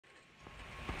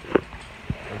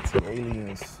See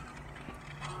aliens.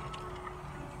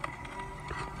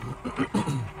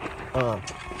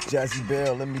 Jazzy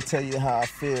Bell, let me tell you how I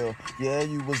feel. Yeah,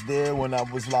 you was there when I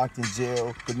was locked in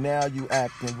jail, but now you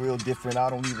acting real different. I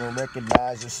don't even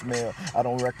recognize your smell. I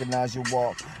don't recognize your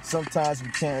walk. Sometimes we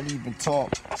can't even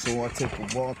talk, so I take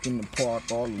a walk in the park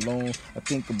all alone. I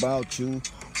think about you.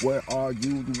 Where are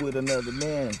you? You with another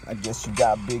man? I guess you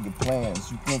got bigger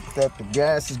plans. You think that the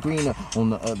grass is greener on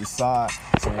the other side,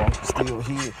 so I'm still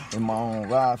here in my own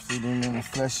ride, feeding in the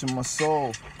flesh of my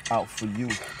soul. Out for you,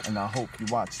 and I hope you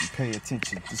watch and pay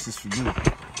attention. This is for you.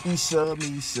 Misha,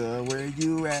 Misha, where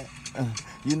you at?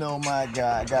 You know my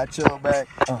guy, got your back.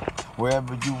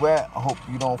 Wherever you at, I hope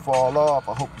you don't fall off.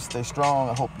 I hope you stay strong.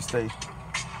 I hope you stay,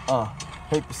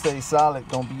 hope you stay solid.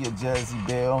 Don't be a Jazzy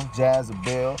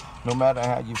Bell. No matter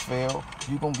how you feel,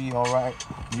 you gonna be alright.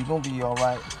 You gonna be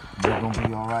alright. You gonna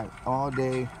be alright all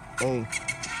day. Hey,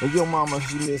 and your mama,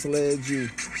 she misled you.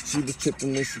 She was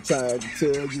tripping and she tried to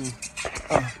tell you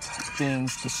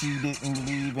things, cause she didn't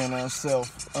believe in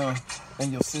herself.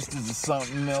 And your sisters is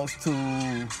something else too.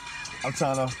 I'm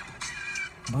trying to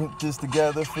put this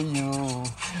together for you,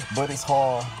 but it's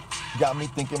hard. Got me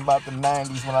thinking about the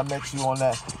 90s when I met you on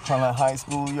that kind of high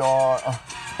school yard.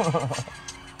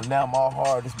 But now my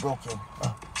heart is broken,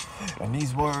 and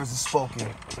these words are spoken.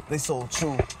 They so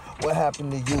true. What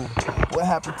happened to you? What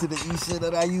happened to the Isha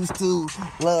that I used to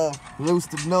love, used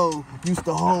to know, used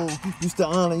to hold, used to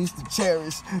honor, used to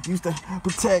cherish, used to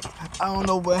protect? I don't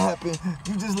know what happened.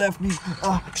 You just left me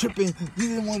tripping. You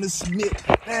didn't want to submit.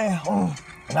 Man,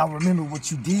 and I remember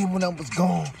what you did when I was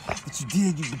gone. What you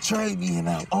did, you betrayed me, and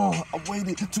I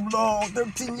waited too long,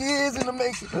 13 years in the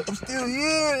making. I'm still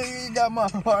here. You got my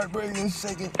heart breaking and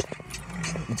shaking.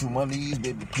 Into my knees,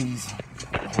 baby, please.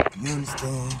 I hope you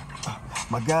understand.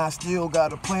 My guy still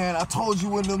got a plan. I told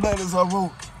you in the letters I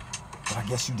wrote, but I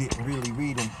guess you didn't really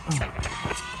read them.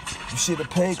 You should have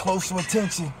paid closer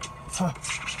attention,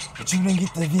 but you didn't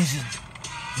get the vision.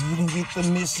 You didn't get the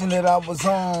mission that I was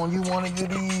on. You wanted to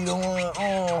be the one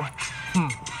on.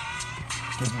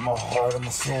 Give you my heart and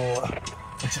my soul.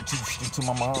 Introduced you to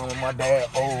my mom and my dad.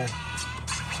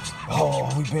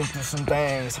 Oh, we've been through some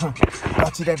things.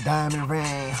 Got you that diamond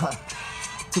ring.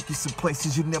 Took you some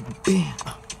places you've never been.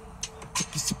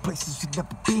 Took you some places you've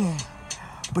never been.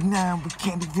 But now we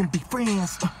can't even be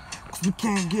friends. Cause we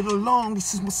can't get along.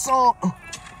 This is my song.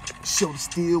 Shorty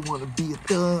still wanna be a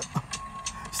thug.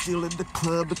 Still in the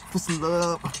club looking for some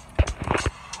love.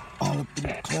 All up in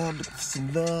the club looking for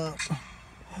some love.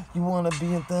 You wanna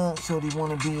be a thug, shorty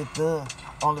wanna be a thug.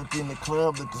 All up in the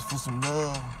club looking for some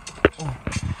love.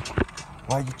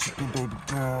 Why you tripping, baby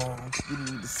girl? You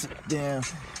need to sit down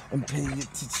and pay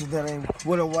attention. That ain't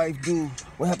what a wife do.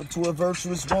 What happened to a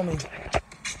virtuous woman?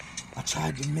 I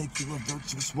tried to make you a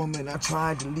virtuous woman. I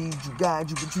tried to lead you, guide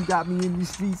you, but you got me in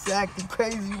these streets acting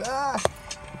crazy.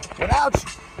 Without you,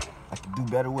 I could do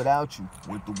better without you.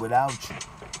 Without you,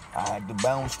 I had to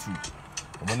bounce to.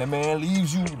 And when a man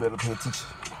leaves you, you better pay attention.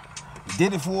 He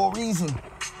did it for a reason.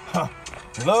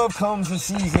 Love comes in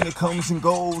season, it comes and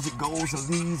goes, it goes and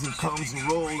leaves and comes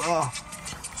and rolls.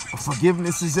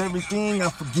 Forgiveness is everything, I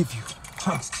forgive you.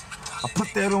 I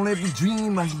put that on every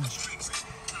dream I lead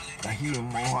you. I hear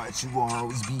in my heart you will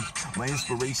always be my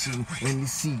inspiration and the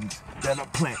seeds that I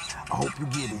plant. I hope you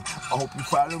get it. I hope you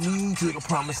follow me to the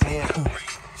promised land.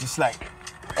 Just like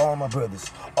all my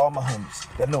brothers, all my homies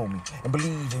that know me and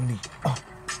believe in me.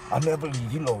 I'll never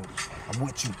leave you lonely. I'm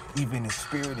with you, even in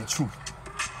spirit and truth.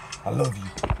 I love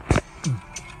you.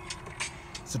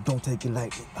 So don't take it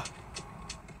lightly.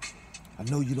 I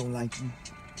know you don't like me.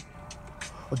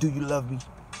 Or do you love me?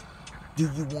 Do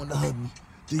you want to hug me?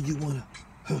 Do you want to